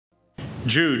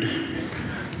Jude,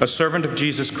 a servant of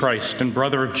Jesus Christ and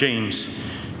brother of James,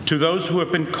 to those who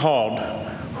have been called,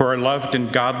 who are loved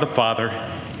in God the Father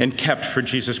and kept for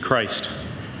Jesus Christ,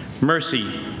 mercy,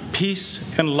 peace,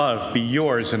 and love be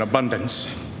yours in abundance.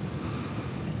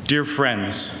 Dear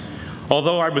friends,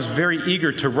 although I was very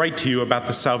eager to write to you about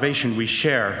the salvation we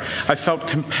share, I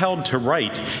felt compelled to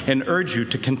write and urge you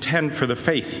to contend for the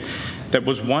faith that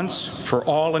was once for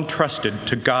all entrusted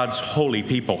to God's holy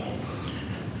people.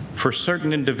 For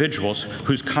certain individuals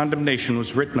whose condemnation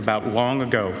was written about long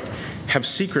ago have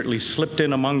secretly slipped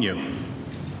in among you.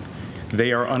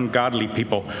 They are ungodly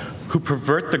people who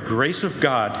pervert the grace of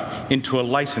God into a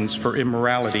license for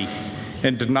immorality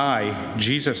and deny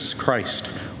Jesus Christ,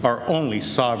 our only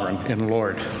sovereign and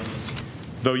Lord.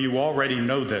 Though you already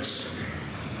know this,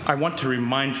 I want to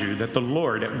remind you that the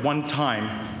Lord at one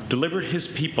time delivered his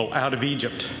people out of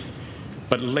Egypt,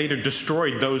 but later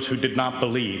destroyed those who did not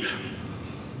believe.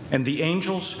 And the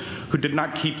angels who did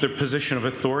not keep their position of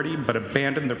authority but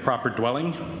abandoned their proper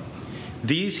dwelling,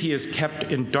 these he has kept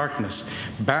in darkness,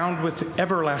 bound with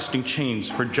everlasting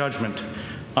chains for judgment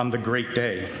on the great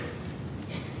day.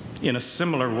 In a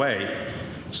similar way,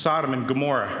 Sodom and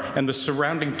Gomorrah and the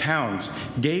surrounding towns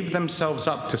gave themselves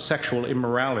up to sexual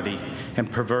immorality and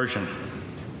perversion.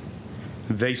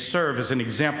 They serve as an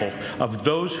example of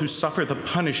those who suffer the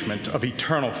punishment of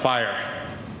eternal fire.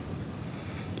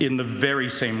 In the very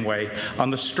same way, on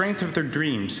the strength of their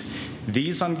dreams,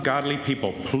 these ungodly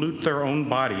people pollute their own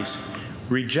bodies,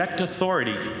 reject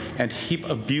authority, and heap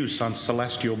abuse on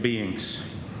celestial beings.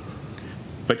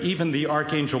 But even the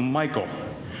archangel Michael,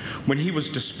 when he was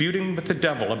disputing with the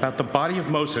devil about the body of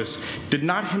Moses, did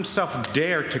not himself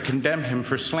dare to condemn him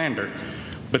for slander,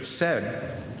 but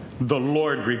said, "The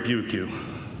Lord rebuke you."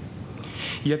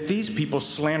 Yet these people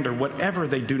slander whatever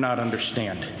they do not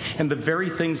understand, and the very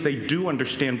things they do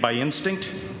understand by instinct,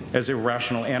 as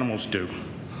irrational animals do,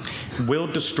 will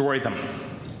destroy them.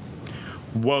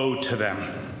 Woe to them!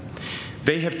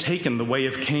 They have taken the way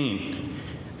of Cain.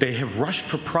 They have rushed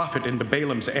for profit into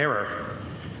Balaam's error.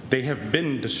 They have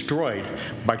been destroyed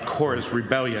by Korah's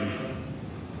rebellion.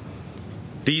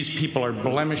 These people are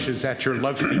blemishes at your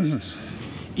love feasts,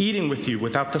 eating with you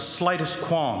without the slightest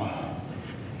qualm.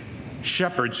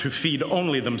 Shepherds who feed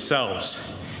only themselves.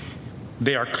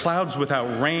 They are clouds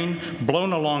without rain,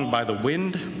 blown along by the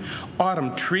wind,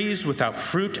 autumn trees without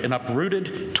fruit and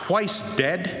uprooted, twice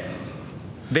dead.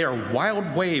 They are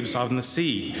wild waves on the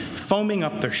sea, foaming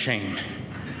up their shame.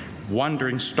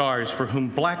 Wandering stars for whom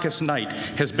blackest night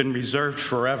has been reserved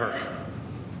forever.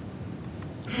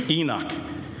 Enoch,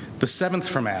 the seventh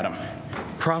from Adam,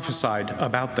 prophesied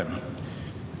about them.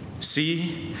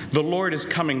 See, the Lord is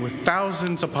coming with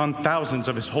thousands upon thousands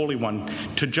of his Holy One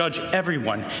to judge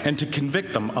everyone and to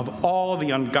convict them of all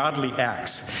the ungodly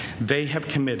acts they have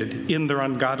committed in their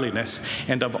ungodliness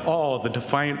and of all the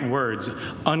defiant words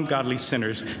ungodly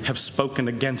sinners have spoken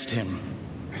against him.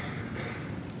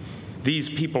 These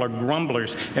people are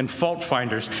grumblers and fault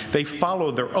finders. They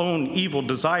follow their own evil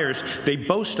desires. They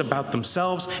boast about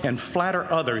themselves and flatter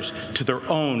others to their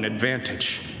own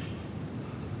advantage.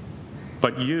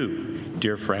 But you,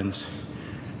 dear friends,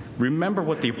 remember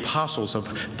what the apostles of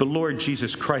the Lord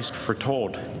Jesus Christ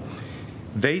foretold.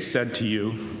 They said to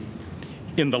you,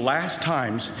 "In the last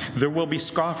times there will be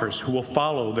scoffers who will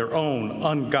follow their own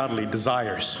ungodly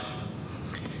desires."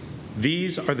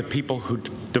 These are the people who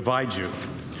divide you,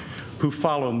 who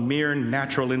follow mere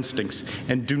natural instincts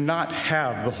and do not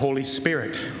have the Holy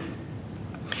Spirit.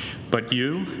 But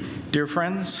you, dear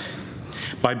friends,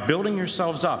 by building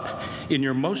yourselves up in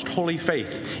your most holy faith,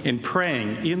 in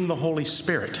praying in the Holy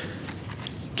Spirit,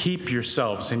 keep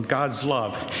yourselves in God's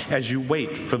love as you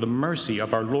wait for the mercy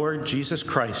of our Lord Jesus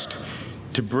Christ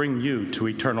to bring you to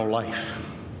eternal life.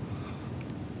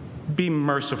 Be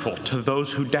merciful to those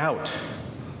who doubt.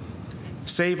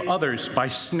 Save others by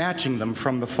snatching them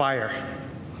from the fire.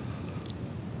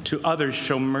 To others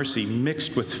show mercy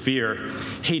mixed with fear,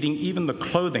 hating even the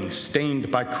clothing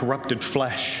stained by corrupted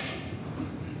flesh.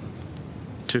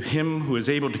 To him who is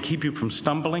able to keep you from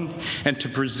stumbling and to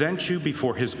present you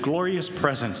before his glorious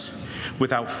presence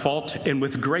without fault and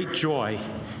with great joy,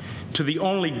 to the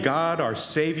only God, our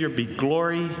Savior, be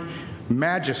glory,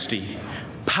 majesty,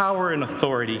 power, and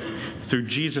authority through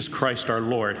Jesus Christ our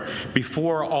Lord,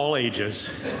 before all ages,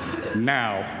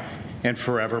 now and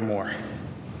forevermore.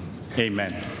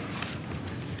 Amen.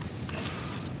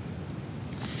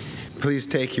 Please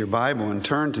take your Bible and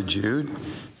turn to Jude.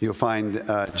 You'll find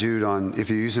Jude on, if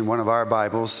you're using one of our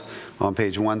Bibles, on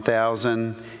page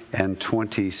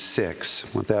 1026.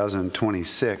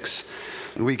 1026.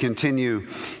 We continue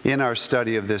in our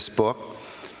study of this book,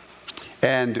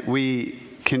 and we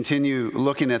continue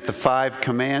looking at the 5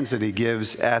 commands that he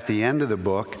gives at the end of the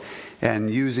book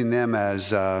and using them as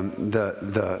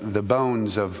the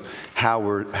bones of how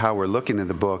we're looking at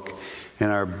the book. In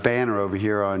our banner over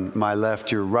here on my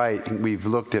left, your right, we've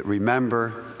looked at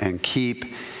remember and keep.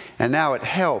 And now at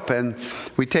help, and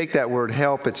we take that word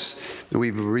help,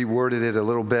 we've reworded it a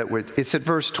little bit. It's at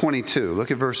verse 22. Look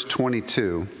at verse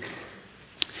 22.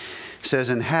 It says,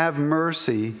 and have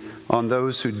mercy on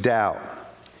those who doubt.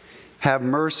 Have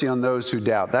mercy on those who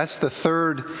doubt. That's the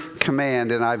 3rd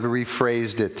command, and I've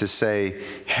rephrased it to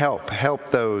say, help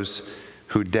those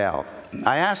who doubt.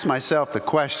 I asked myself the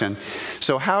question,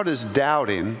 so how does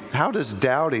doubting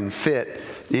fit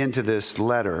into this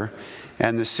letter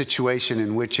and the situation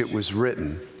in which it was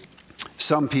written?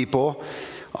 Some people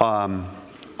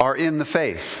are in the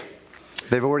faith.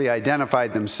 They've already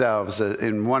identified themselves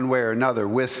in one way or another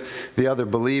with the other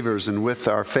believers and with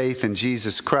our faith in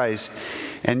Jesus Christ.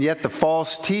 And yet the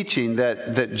false teaching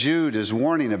that Jude is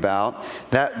warning about,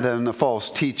 then the false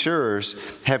teachers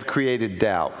have created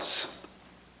doubts.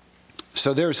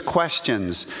 So there's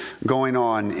questions going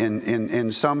on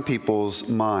in some people's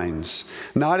minds.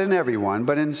 Not in everyone,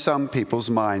 but in some people's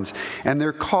minds. And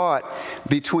they're caught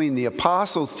between the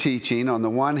apostles' teaching on the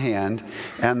one hand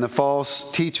and the false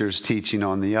teachers' teaching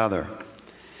on the other.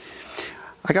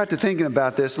 I got to thinking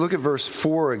about this. Look at verse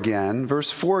 4 again.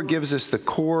 Verse 4 gives us the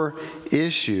core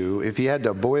issue. If you had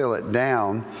to boil it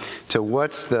down to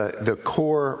what's the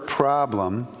core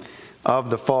problem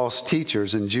of the false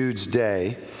teachers in Jude's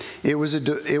day, it was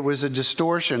a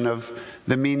distortion of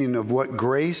the meaning of what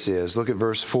grace is. Look at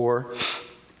verse 4.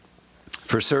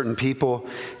 For certain people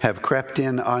have crept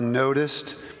in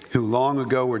unnoticed, who long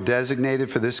ago were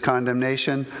designated for this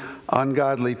condemnation,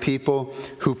 ungodly people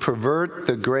who pervert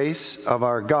the grace of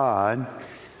our God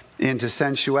into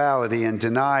sensuality and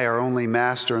deny our only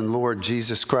Master and Lord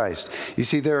Jesus Christ. You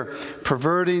see, they're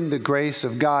perverting the grace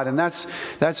of God, and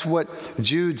that's what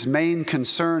Jude's main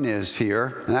concern is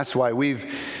here, and that's why we've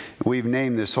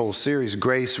named this whole series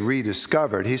Grace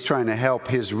Rediscovered. He's trying to help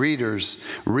his readers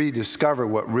rediscover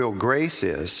what real grace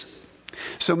is.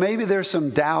 So maybe there's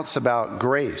some doubts about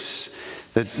grace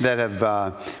that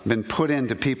have been put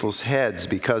into people's heads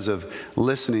because of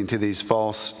listening to these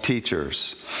false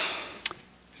teachers.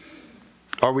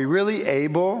 Are we really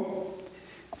able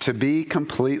to be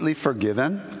completely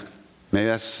forgiven? Maybe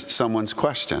that's someone's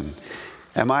question.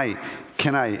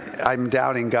 I'm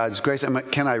doubting God's grace.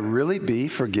 Can I really be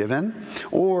forgiven?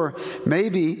 Or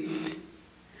maybe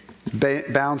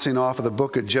bouncing off of the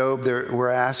book of Job,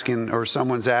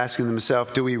 someone's asking themselves,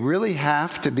 do we really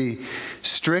have to be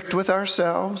strict with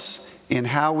ourselves in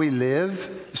how we live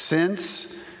since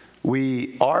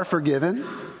we are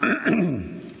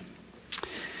forgiven?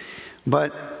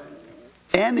 But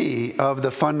any of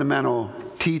the fundamental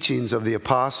teachings of the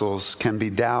apostles can be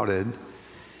doubted.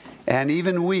 And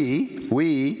even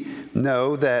we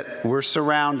know that we're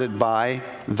surrounded by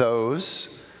those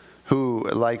who,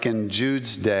 like in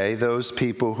Jude's day, those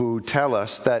people who tell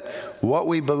us that what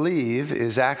we believe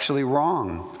is actually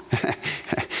wrong.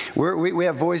 We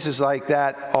have voices like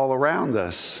that all around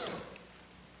us.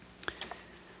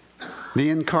 The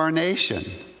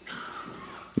incarnation.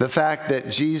 The fact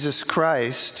that Jesus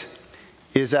Christ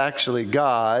is actually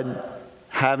God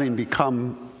having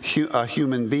become a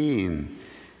human being.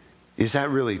 Is that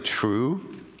really true?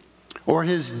 Or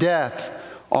his death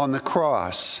on the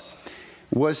cross.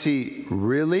 Was he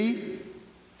really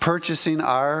purchasing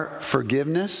our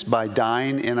forgiveness by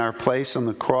dying in our place on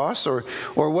the cross? Or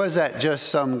was that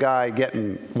just some guy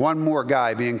one more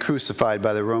guy being crucified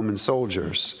by the Roman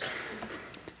soldiers?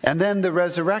 And then the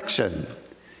resurrection.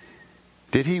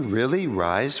 Did he really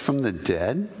rise from the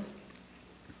dead?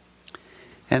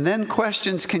 And then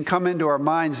questions can come into our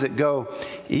minds that go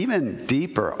even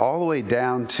deeper, all the way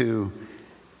down to,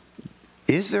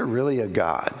 is there really a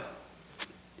God?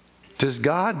 Does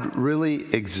God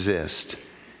really exist?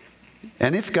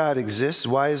 And if God exists,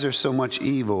 why is there so much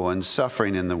evil and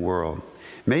suffering in the world?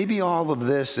 Maybe all of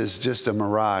this is just a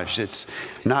mirage. It's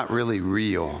not really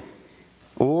real.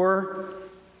 Or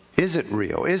is it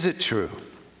real? Is it true?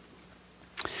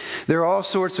 There are all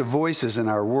sorts of voices in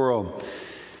our world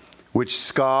which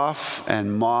scoff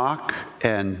and mock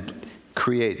and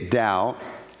create doubt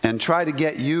and try to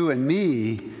get you and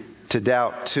me to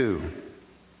doubt too.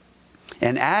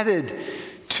 And added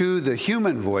to the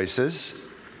human voices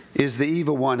is the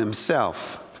evil one himself,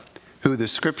 who the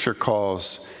Scripture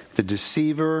calls the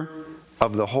deceiver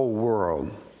of the whole world.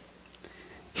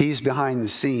 He's behind the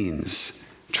scenes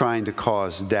trying to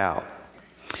cause doubt.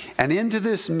 And into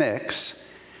this mix,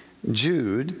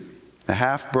 Jude, the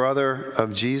half-brother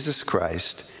of Jesus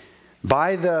Christ,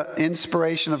 By the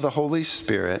inspiration of the Holy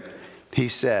Spirit, he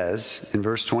says in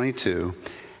verse 22,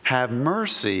 have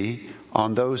mercy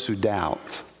on those who doubt.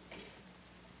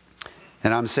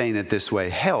 And I'm saying it this way,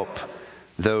 help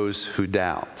those who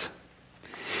doubt.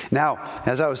 Now,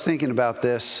 as I was thinking about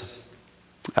this,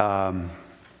 a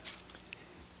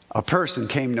person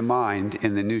came to mind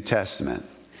in the New Testament.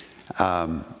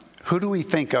 Who do we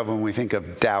think of when we think of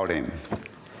doubting?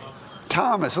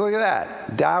 Thomas, look at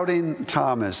that. Doubting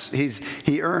Thomas.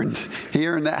 He earned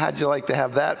that. How'd you like to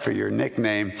have that for your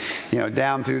nickname,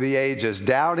 down through the ages?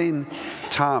 Doubting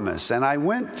Thomas. And I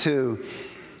went to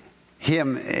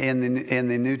him in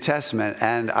the New Testament,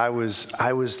 and I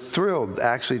was thrilled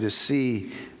actually to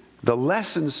see the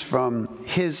lessons from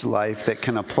his life that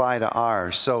can apply to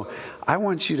ours. So I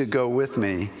want you to go with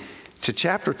me to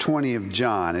chapter 20 of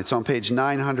John. It's on page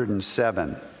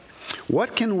 907.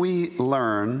 What can we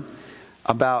learn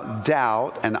about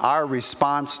doubt and our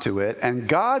response to it and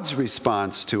God's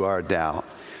response to our doubt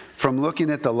from looking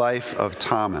at the life of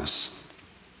Thomas?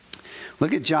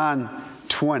 Look at John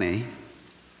 20,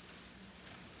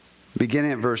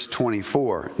 beginning at verse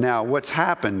 24. Now, what's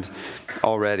happened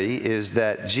already is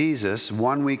that Jesus,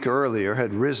 1 week earlier,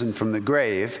 had risen from the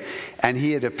grave, and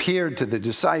he had appeared to the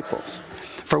disciples.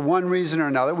 For one reason or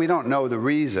another, we don't know the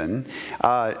reason,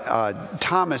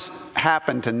 Thomas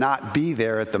happened to not be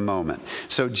there at the moment.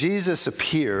 So Jesus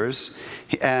appears,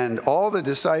 and all the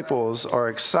disciples are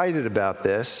excited about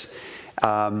this,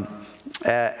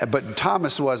 but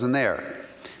Thomas wasn't there.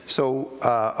 So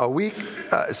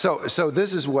so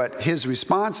this is what his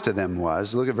response to them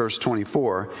was. Look at verse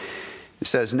 24. It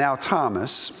says, now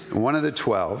Thomas, one of the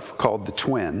 12, called the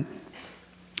twin,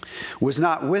 was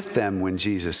not with them when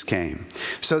Jesus came.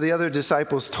 So the other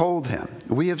disciples told him,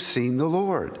 we have seen the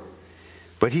Lord.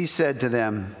 But he said to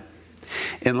them,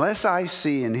 unless I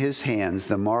see in his hands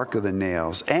the mark of the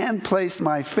nails, and place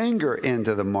my finger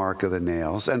into the mark of the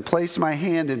nails, and place my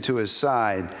hand into his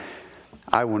side,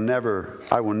 I will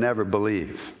never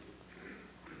believe.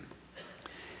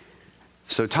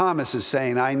 So Thomas is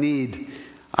saying, I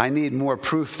need more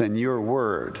proof than your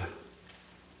word.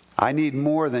 I need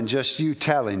more than just you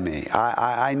telling me.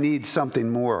 I need something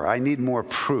more. I need more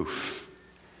proof.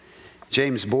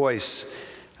 James Boyce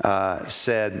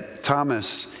said,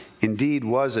 Thomas indeed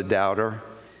was a doubter.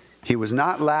 He was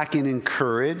not lacking in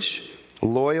courage,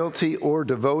 loyalty, or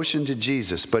devotion to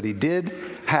Jesus, but he did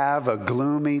have a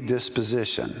gloomy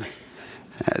disposition.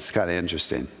 That's kind of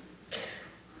interesting.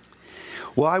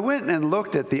 Well, I went and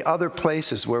looked at the other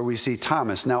places where we see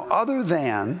Thomas. Now, other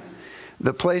than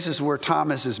the places where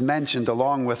Thomas is mentioned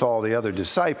along with all the other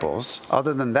disciples,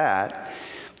 other than that,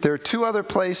 there are two other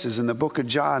places in the book of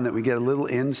John that we get a little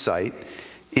insight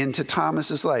into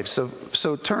Thomas's life.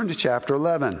 So turn to chapter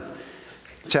 11.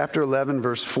 Chapter 11,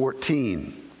 verse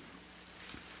 14.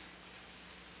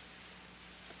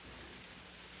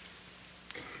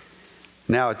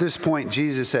 Now, at this point,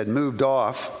 Jesus had moved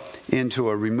off into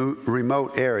a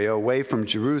remote area away from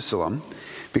Jerusalem,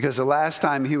 because the last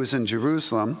time he was in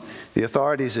Jerusalem, the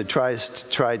authorities had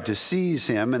tried to seize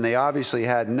him, and they obviously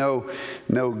had no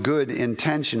good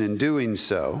intention in doing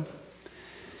so.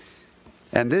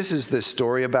 And this is the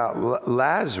story about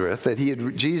Lazarus, that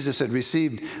Jesus had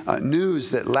received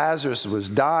news that Lazarus was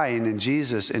dying, and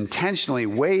Jesus intentionally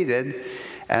waited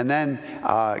and then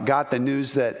got the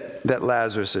news that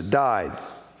Lazarus had died.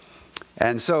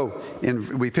 And so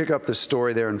we pick up the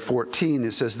story there in 14.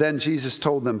 It says, then Jesus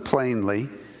told them plainly,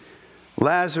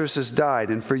 Lazarus has died,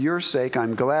 and for your sake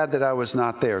I'm glad that I was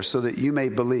not there, so that you may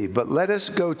believe. But let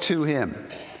us go to him.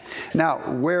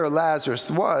 Now, where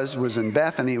Lazarus was in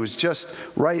Bethany. It was just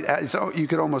right you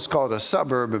could almost call it a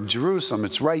suburb of Jerusalem.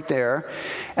 It's right there.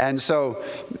 And so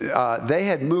they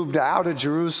had moved out of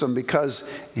Jerusalem because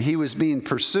he was being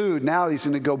pursued. Now he's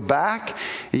going to go back.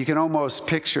 You can almost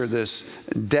picture this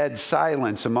dead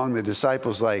silence among the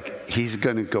disciples, like, he's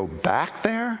going to go back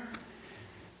there?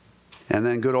 And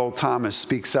then good old Thomas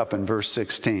speaks up in verse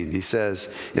 16.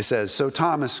 It says, so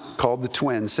Thomas, called the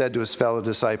twin, said to his fellow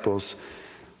disciples,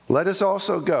 let us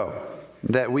also go,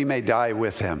 that we may die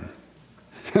with him.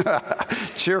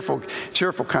 Cheerful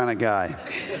kind of guy.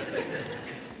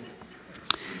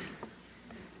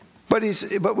 But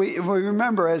we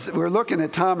remember, as we're looking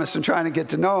at Thomas and trying to get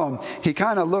to know him, he's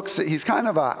kind of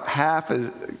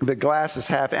the glass is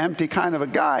half empty kind of a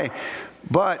guy.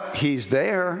 But he's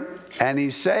there, and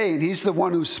he's the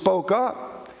one who spoke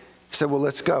up. He said, well,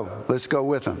 let's go. Let's go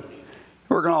with him.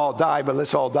 We're going to all die, but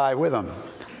let's all die with him.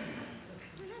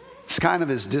 It's kind of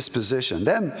his disposition.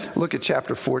 Then look at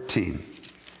chapter 14.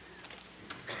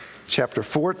 Chapter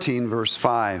 14, verse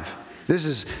 5.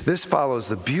 This follows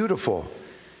the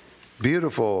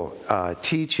Beautiful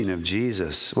teaching of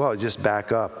Jesus. Well, just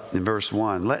back up in verse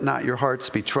 1. Let not your hearts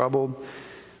be troubled.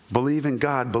 Believe in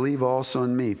God. Believe also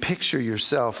in me. Picture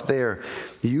yourself there.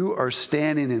 You are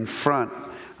standing in front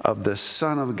of the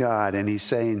Son of God, and he's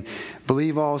saying,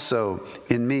 believe also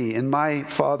in me. In my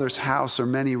Father's house are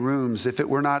many rooms. If it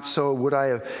were not so, would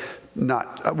I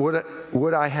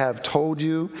have told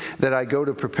you that I go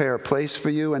to prepare a place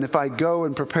for you? And if I go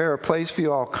and prepare a place for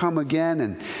you, I'll come again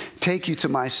and take you to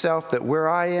myself, that where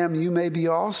I am, you may be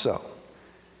also.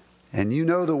 And you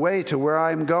know the way to where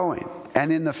I am going.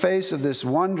 And in the face of this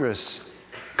wondrous,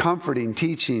 comforting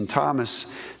teaching, Thomas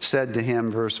said to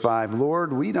him, verse 5,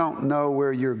 Lord, we don't know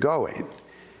where you're going.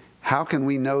 How can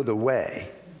we know the way?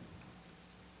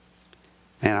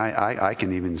 And I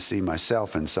can even see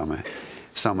myself in some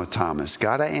of Thomas.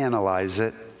 Got to analyze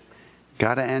it.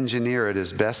 Got to engineer it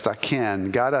as best I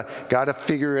can. Got to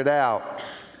figure it out.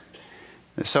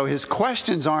 So his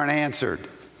questions aren't answered.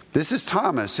 This is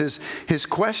Thomas. His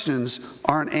questions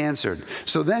aren't answered.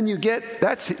 So then you get,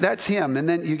 that's him, and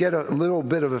then you get a little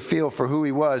bit of a feel for who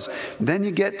he was. Then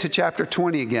you get to chapter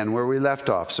 20 again, where we left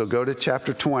off. So go to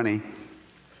chapter 20.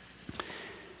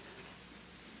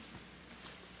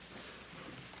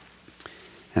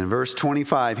 And in verse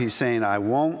 25, he's saying, I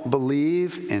won't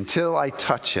believe until I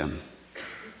touch him.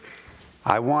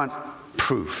 I want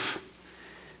proof.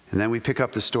 And then we pick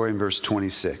up the story in verse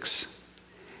 26.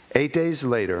 8 days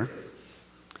later,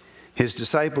 his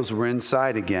disciples were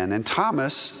inside again, and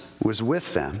Thomas was with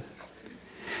them.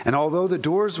 And although the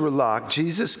doors were locked,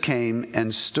 Jesus came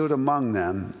and stood among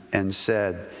them and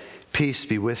said, Peace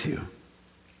be with you.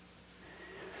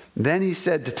 Then he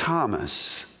said to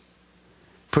Thomas,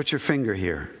 Put your finger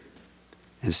here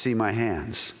and see my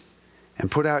hands,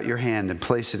 and put out your hand and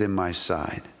place it in my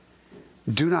side.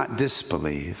 Do not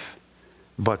disbelieve,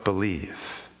 but believe.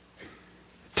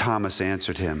 Thomas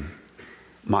answered him,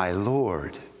 My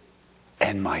Lord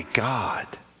and my God.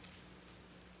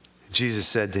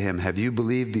 Jesus said to him, Have you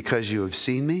believed because you have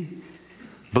seen me?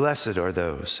 Blessed are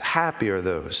those, happy are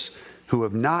those who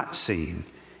have not seen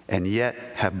and yet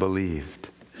have believed.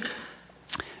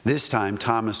 This time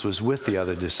Thomas was with the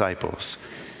other disciples,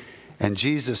 and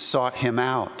Jesus sought him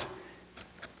out.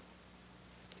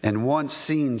 And once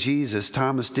seen Jesus,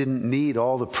 Thomas didn't need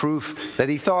all the proof that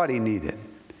he thought he needed.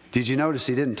 Did you notice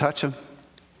he didn't touch him?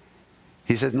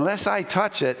 He said, unless I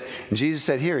touch it. And Jesus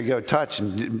said, here you go, touch.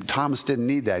 And Thomas didn't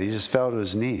need that. He just fell to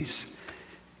his knees.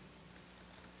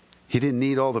 He didn't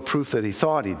need all the proof that he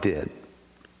thought he did.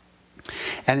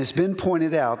 And it's been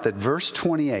pointed out that verse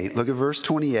 28, look at verse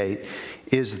 28,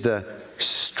 is the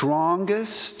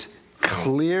strongest,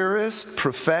 clearest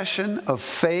profession of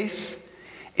faith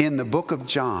in the book of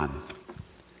John.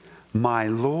 My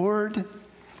Lord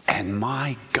and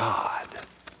my God.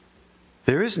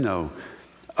 There is no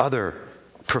other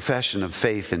profession of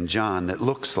faith in John that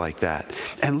looks like that.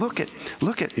 And look at,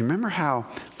 remember how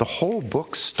the whole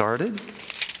book started?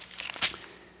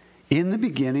 In the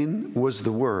beginning was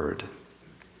the Word,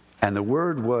 and the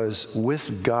Word was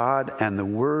with God, and the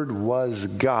Word was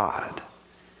God.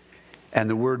 And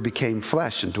the Word became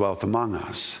flesh and dwelt among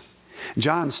us.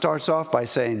 John starts off by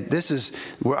saying,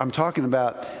 I'm talking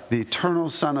about the eternal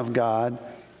Son of God.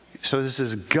 So this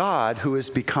is God who has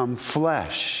become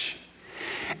flesh.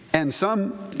 And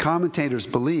some commentators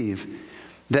believe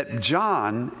that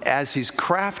John, as he's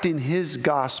crafting his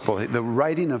gospel, the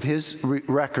writing of his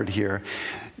record here,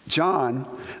 John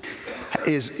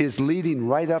is leading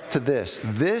right up to this.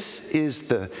 This is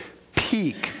the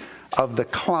peak of the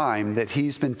climb that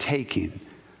he's been taking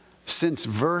since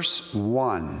verse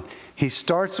 1. He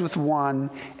starts with 1,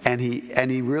 and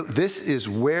this is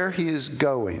where he is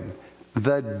going.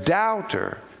 The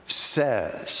doubter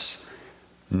says,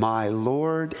 My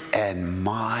Lord and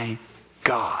my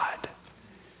God.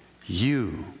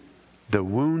 You, the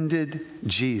wounded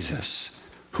Jesus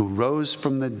who rose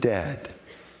from the dead,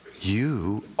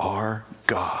 you are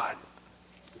God.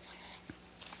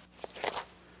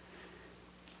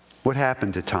 What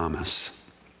happened to Thomas?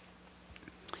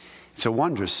 It's a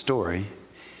wondrous story.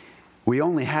 We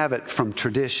only have it from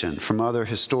tradition, from other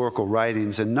historical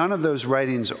writings, and none of those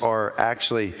writings are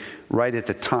actually right at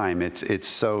the time.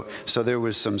 So there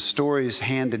was some stories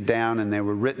handed down, and they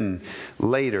were written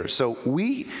later. So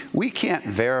we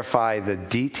can't verify the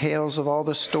details of all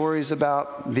the stories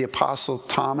about the Apostle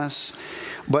Thomas,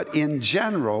 but in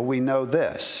general, we know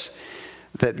this,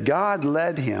 that God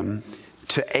led him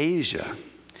to Asia.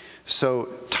 So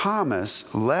Thomas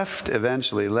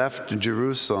eventually left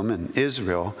Jerusalem and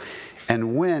Israel,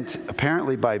 and went,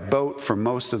 apparently by boat for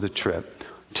most of the trip,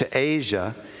 to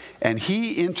Asia. And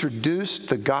he introduced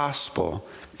the gospel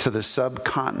to the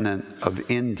subcontinent of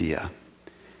India.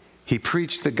 He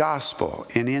preached the gospel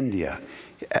in India.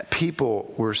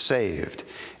 People were saved.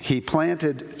 He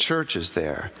planted churches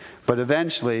there, but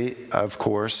eventually, of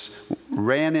course,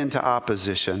 ran into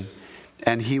opposition,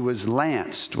 and he was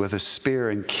lanced with a spear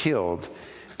and killed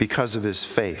because of his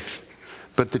faith.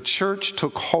 But the church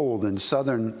took hold in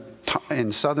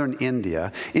southern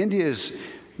India. India is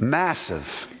massive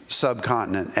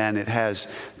subcontinent, and it has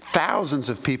thousands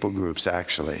of people groups,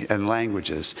 actually, and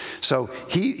languages. So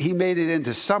he made it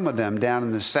into some of them down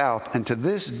in the south. And to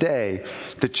this day,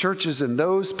 the churches in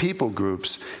those people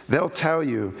groups, they'll tell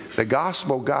you the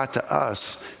gospel got to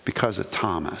us because of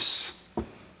Thomas.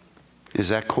 Is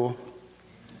that cool?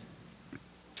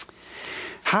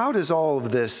 How does all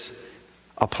of this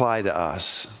apply to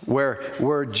us?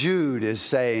 Where Jude is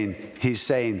saying, he's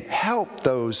saying, help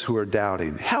those who are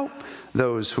doubting. Help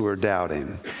those who are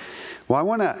doubting. Well, I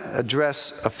want to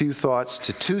address a few thoughts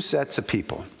to two sets of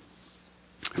people.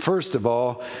 First of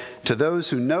all, to those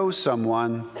who know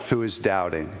someone who is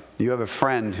doubting. You have a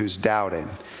friend who's doubting.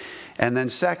 And then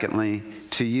secondly,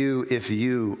 to you if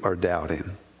you are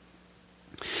doubting.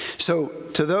 So,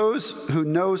 to those who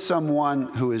know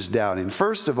someone who is doubting,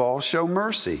 first of all, show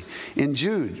mercy. In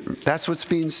Jude, that's what's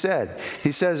being said.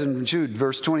 He says in Jude,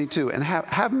 verse 22, and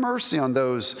have mercy on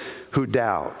those who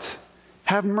doubt.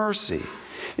 Have mercy.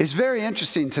 It's very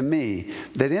interesting to me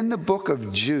that in the book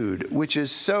of Jude, which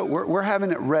is so, we're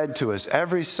having it read to us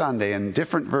every Sunday in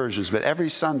different versions, but every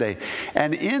Sunday.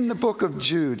 And in the book of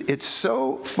Jude, it's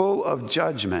so full of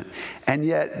judgment. And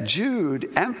yet Jude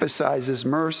emphasizes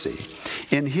mercy.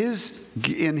 In his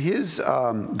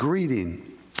greeting,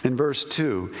 in verse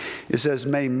 2, it says,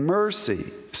 may mercy,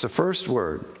 it's the first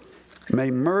word,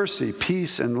 may mercy,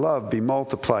 peace, and love be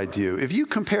multiplied to you. If you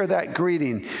compare that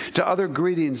greeting to other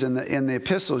greetings in the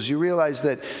epistles, you realize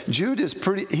that Jude is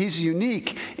he's unique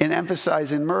in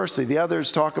emphasizing mercy. The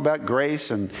others talk about grace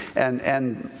and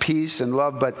peace and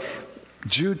love, but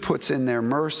Jude puts in there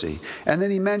mercy. And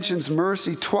then he mentions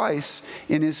mercy twice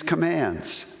in his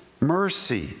commands.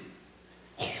 Mercy.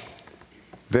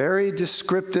 Very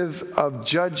descriptive of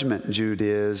judgment, Jude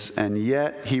is, and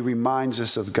yet he reminds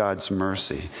us of God's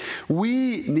mercy.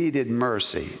 We needed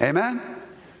mercy. Amen?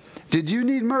 Did you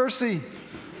need mercy?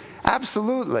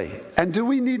 Absolutely. And do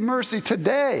we need mercy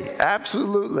today?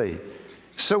 Absolutely.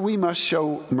 So we must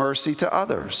show mercy to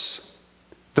others.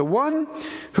 The one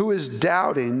who is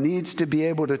doubting needs to be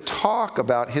able to talk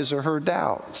about his or her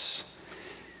doubts.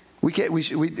 We can't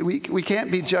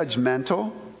be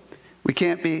judgmental. We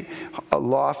can't be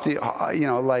lofty,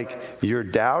 like, you're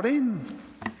doubting?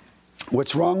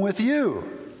 What's wrong with you?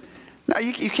 No,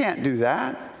 you can't do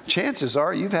that. Chances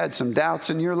are you've had some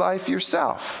doubts in your life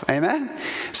yourself. Amen?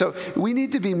 So we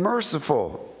need to be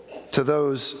merciful to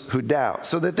those who doubt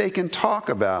so that they can talk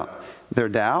about their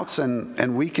doubts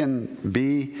and we can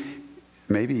be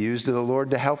maybe used of the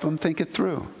Lord to help them think it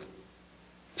through.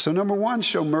 So number one,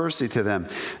 show mercy to them.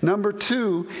 Number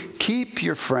two, keep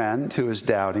your friend who is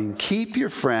doubting, keep your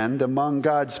friend among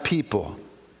God's people.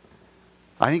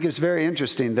 I think it's very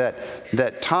interesting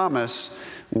that Thomas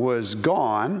was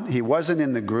gone. He wasn't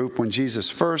in the group when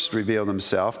Jesus first revealed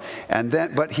himself,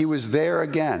 but he was there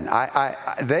again.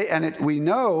 We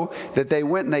know that they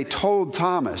went and they told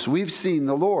Thomas, we've seen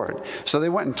the Lord. So they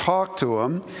went and talked to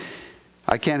him.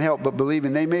 I can't help but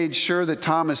believing they made sure that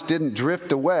Thomas didn't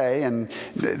drift away, and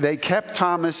they kept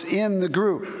Thomas in the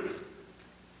group.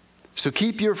 So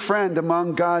keep your friend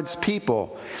among God's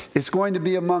people. It's going to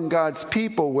be among God's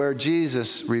people where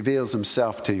Jesus reveals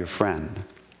himself to your friend.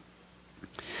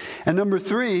 And number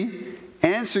three,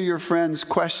 answer your friend's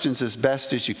questions as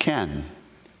best as you can.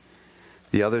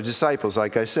 The other disciples,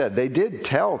 like I said, they did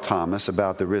tell Thomas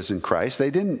about the risen Christ.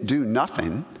 They didn't do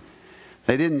nothing.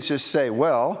 They didn't just say,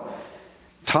 well,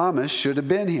 Thomas should have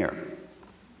been here.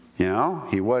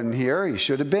 He wasn't here. He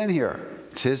should have been here.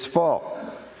 It's his fault.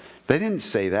 They didn't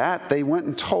say that. They went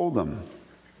and told them.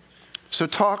 So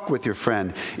talk with your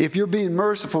friend. If you're being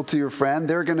merciful to your friend,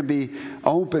 they're going to be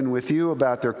open with you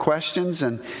about their questions,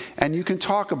 and you can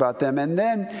talk about them. And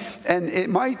it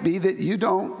might be that you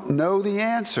don't know the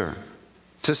answer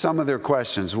to some of their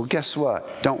questions. Well, guess what?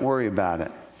 Don't worry about it.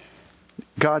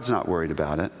 God's not worried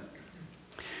about it.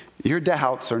 Your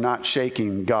doubts are not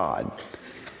shaking God.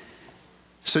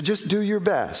 So just do your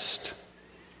best.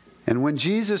 And when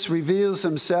Jesus reveals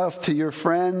himself to your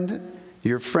friend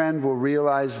will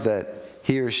realize that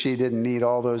he or she didn't need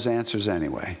all those answers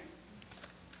anyway.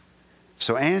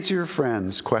 So answer your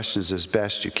friend's questions as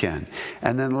best you can.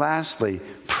 And then lastly,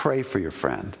 pray for your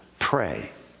friend.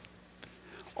 Pray.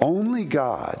 Only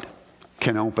God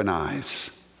can open eyes.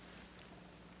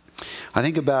 I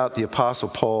think about the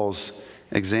Apostle Paul's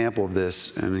example of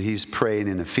this, and he's praying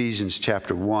in Ephesians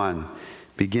chapter 1,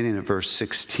 beginning at verse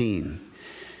 16.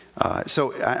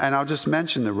 And I'll just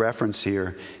mention the reference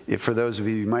here. If for those of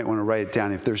you might want to write it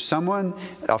down. If there's someone,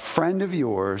 a friend of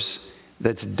yours,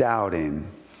 that's doubting,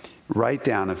 write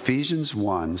down Ephesians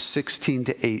 1, 16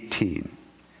 to 18.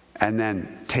 And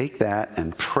then take that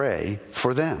and pray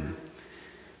for them.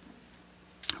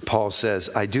 Paul says,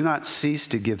 I do not cease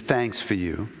to give thanks for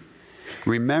you,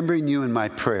 remembering you in my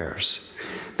prayers,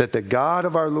 that the God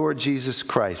of our Lord Jesus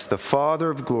Christ, the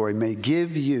Father of glory, may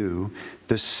give you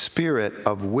the spirit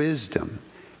of wisdom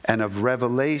and of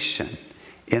revelation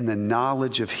in the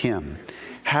knowledge of Him,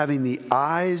 having the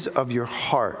eyes of your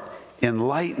heart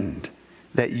enlightened,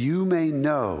 that you may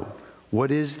know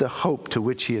what is the hope to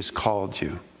which He has called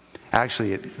you.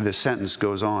 Actually, the sentence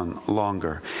goes on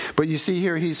longer. But you see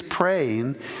here, he's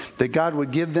praying that God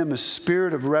would give them a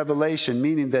spirit of revelation,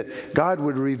 meaning that God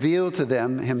would reveal to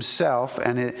them Himself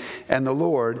and the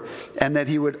Lord, and that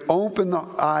He would open the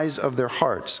eyes of their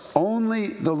hearts.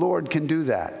 Only the Lord can do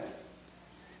that.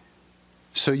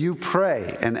 So you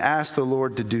pray and ask the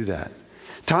Lord to do that.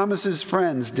 Thomas's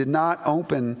friends did not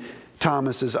open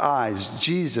Thomas's eyes.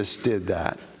 Jesus did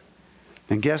that.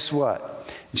 And guess what?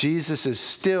 Jesus is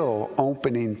still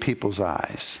opening people's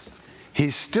eyes.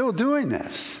 He's still doing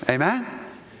this. Amen?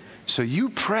 So you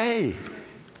pray.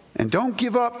 And don't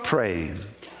give up praying.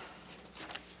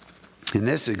 In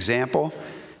this example,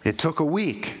 it took a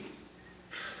week.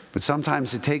 But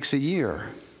sometimes it takes a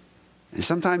year. And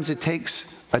sometimes it takes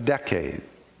a decade.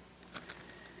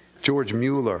 George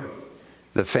Mueller,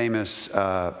 the famous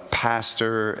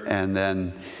pastor, and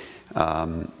then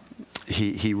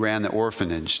he ran the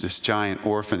orphanage, this giant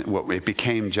orphanage. Well, it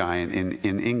became giant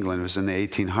in England. It was in the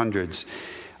 1800s.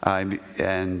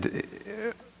 And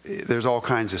there's all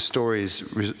kinds of stories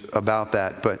about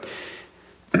that. But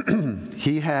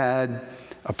he had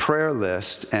a prayer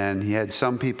list, and he had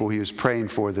some people he was praying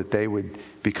for that they would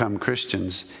become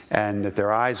Christians and that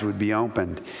their eyes would be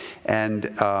opened. And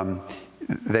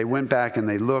they went back and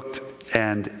they looked,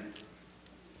 and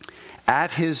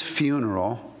at his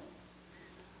funeral,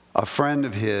 a friend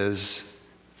of his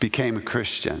became a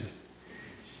Christian.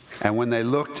 And when they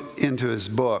looked into his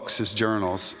books, his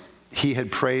journals, he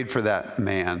had prayed for that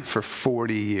man for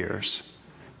 40 years.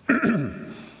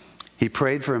 He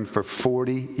prayed for him for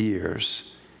 40 years.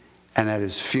 And at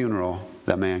his funeral,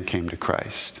 the man came to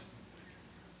Christ.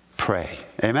 Pray.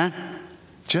 Amen?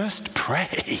 Just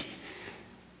pray.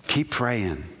 Keep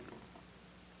praying.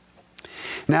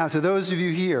 Now, to those of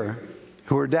you here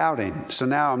who are doubting, so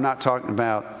now I'm not talking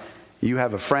about you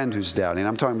have a friend who's doubting.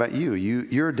 I'm talking about you.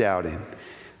 You're doubting.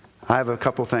 I have a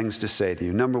couple things to say to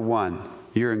you. Number one,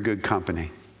 you're in good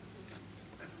company.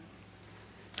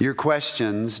 Your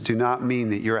questions do not mean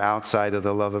that you're outside of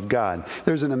the love of God.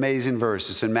 There's an amazing verse.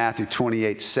 It's in Matthew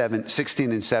 28,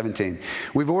 16 and 17.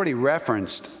 We've already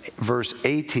referenced verse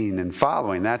 18 and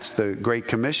following. That's the Great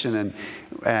Commission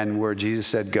and where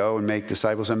Jesus said, go and make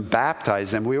disciples and baptize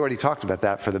them. We already talked about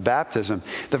that for the baptism.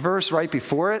 The verse right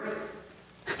before it,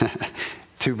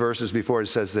 2 verses before, it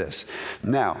says this.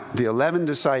 Now, the 11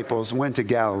 disciples went to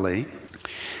Galilee,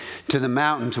 to the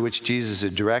mountain to which Jesus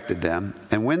had directed them.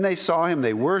 And when they saw Him,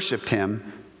 they worshipped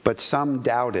Him, but some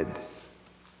doubted.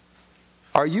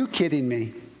 Are you kidding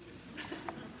me?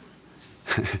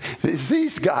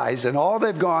 These guys and all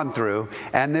they've gone through,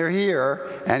 and they're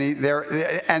here,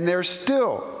 and they're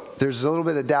still, there's a little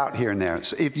bit of doubt here and there.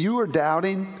 So if you are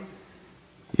doubting,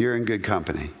 you're in good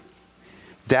company.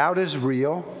 Doubt is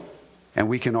real, and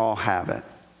we can all have it.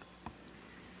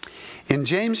 In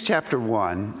James chapter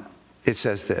 1, it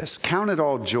says this, count it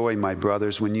all joy, my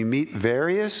brothers, when you meet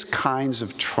various kinds of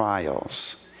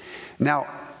trials. Now,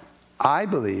 I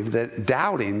believe that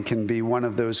doubting can be one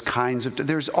of those kinds of...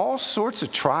 There's all sorts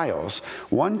of trials.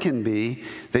 One can be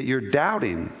that you're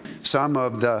doubting some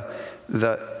of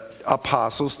the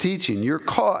apostles' teaching. You're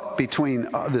caught between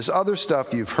this other stuff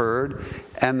you've heard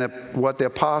and what the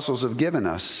apostles have given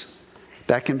us.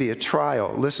 That can be a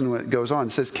trial. Listen to what goes on.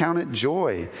 It says, count it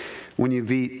joy when you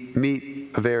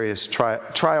meet various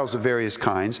trials of various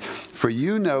kinds, for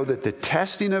you know that the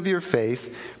testing of your faith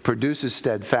produces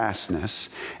steadfastness,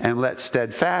 and let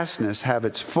steadfastness have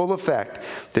its full effect,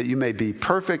 that you may be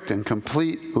perfect and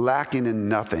complete, lacking in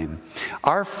nothing.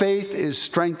 Our faith is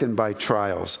strengthened by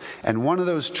trials, and one of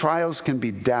those trials can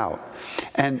be doubt.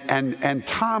 And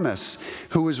Thomas,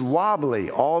 who was wobbly,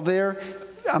 all there.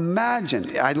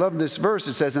 Imagine, I love this verse.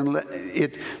 It says,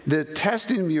 the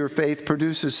testing of your faith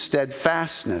produces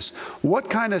steadfastness. What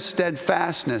kind of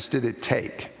steadfastness did it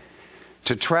take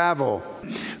to travel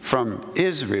from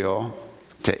Israel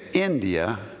to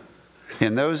India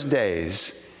in those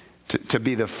days to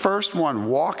be the first one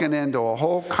walking into a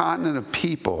whole continent of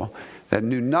people that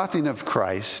knew nothing of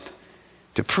Christ,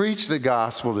 to preach the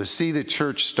gospel, to see the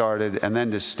church started, and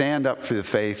then to stand up for the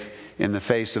faith in the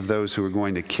face of those who were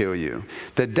going to kill you.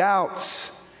 The doubts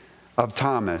of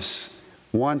Thomas,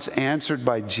 once answered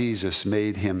by Jesus,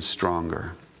 made him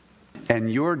stronger.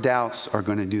 And your doubts are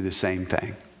going to do the same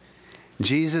thing.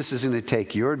 Jesus is going to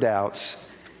take your doubts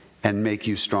and make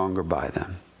you stronger by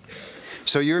them.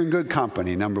 So you're in good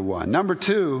company, number one. Number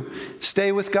two,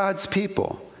 stay with God's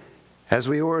people. As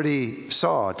we already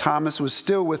saw, Thomas was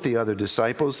still with the other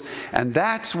disciples, and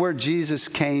that's where Jesus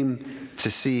came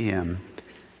to see him.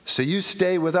 So you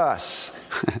stay with us.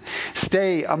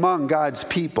 Stay among God's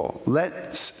people.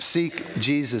 Let's seek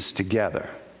Jesus together.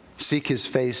 Seek his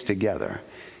face together.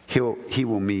 He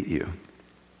will meet you.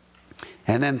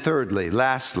 And then thirdly,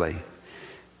 lastly,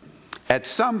 at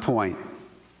some point,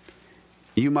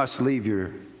 you must leave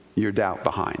your doubt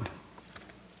behind.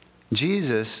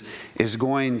 Jesus is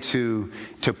going to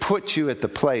put you at the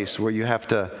place where you have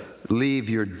to leave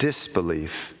your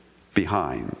disbelief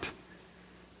behind.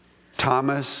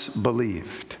 Thomas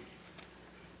believed,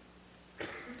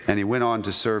 and he went on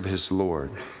to serve his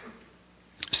Lord.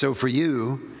 So for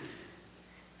you,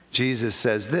 Jesus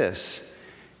says this: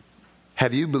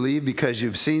 have you believed because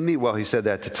you've seen me? Well, he said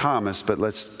that to Thomas, but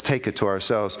let's take it to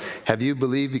ourselves. Have you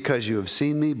believed because you have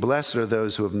seen me? Blessed are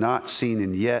those who have not seen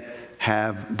and yet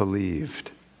have believed.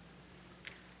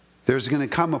 There's going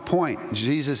to come a point.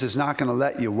 Jesus is not going to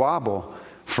let you wobble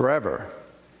forever.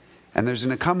 And there's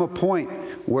going to come a point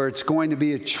where it's going to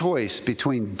be a choice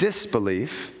between disbelief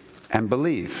and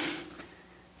belief.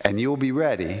 And you'll be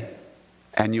ready,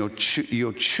 and you'll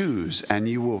choose, and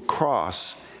you will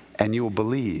cross, and you'll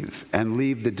believe, and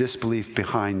leave the disbelief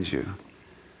behind you.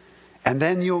 And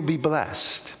then you'll be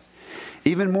blessed.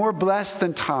 Even more blessed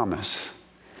than Thomas.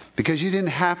 Because you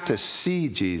didn't have to see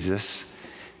Jesus.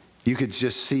 You could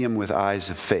just see him with eyes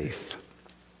of faith.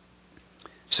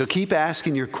 So keep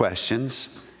asking your questions.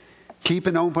 Keep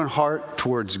an open heart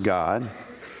towards God.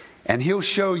 And he'll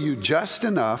show you just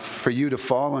enough for you to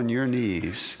fall on your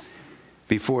knees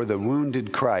before the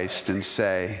wounded Christ and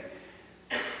say,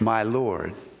 "My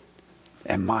Lord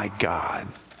and my God."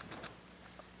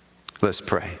 Let's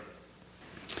pray.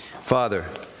 Father,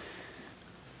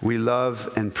 we love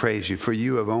and praise you, for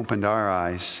you have opened our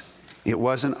eyes. It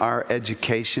wasn't our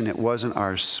education. It wasn't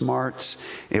our smarts.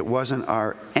 It wasn't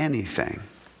our anything.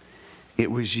 It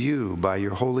was you, by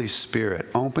your Holy Spirit,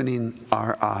 opening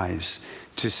our eyes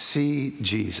to see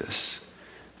Jesus,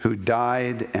 who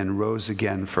died and rose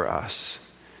again for us.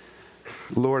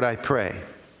 Lord, I pray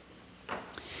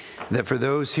that for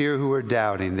those here who are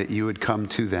doubting, that you would come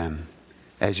to them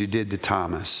as you did to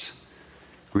Thomas.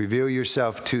 Reveal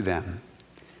yourself to them,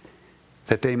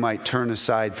 that they might turn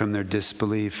aside from their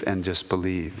disbelief and just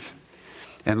believe.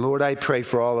 And Lord, I pray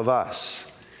for all of us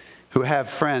who have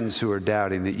friends who are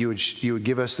doubting, that you would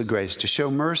give us the grace to show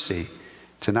mercy,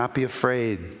 to not be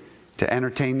afraid, to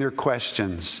entertain their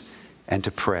questions, and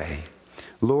to pray.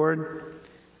 Lord,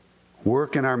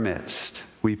 work in our midst,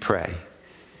 we pray.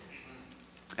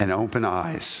 And open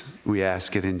eyes, we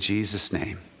ask it in Jesus'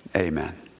 name. Amen.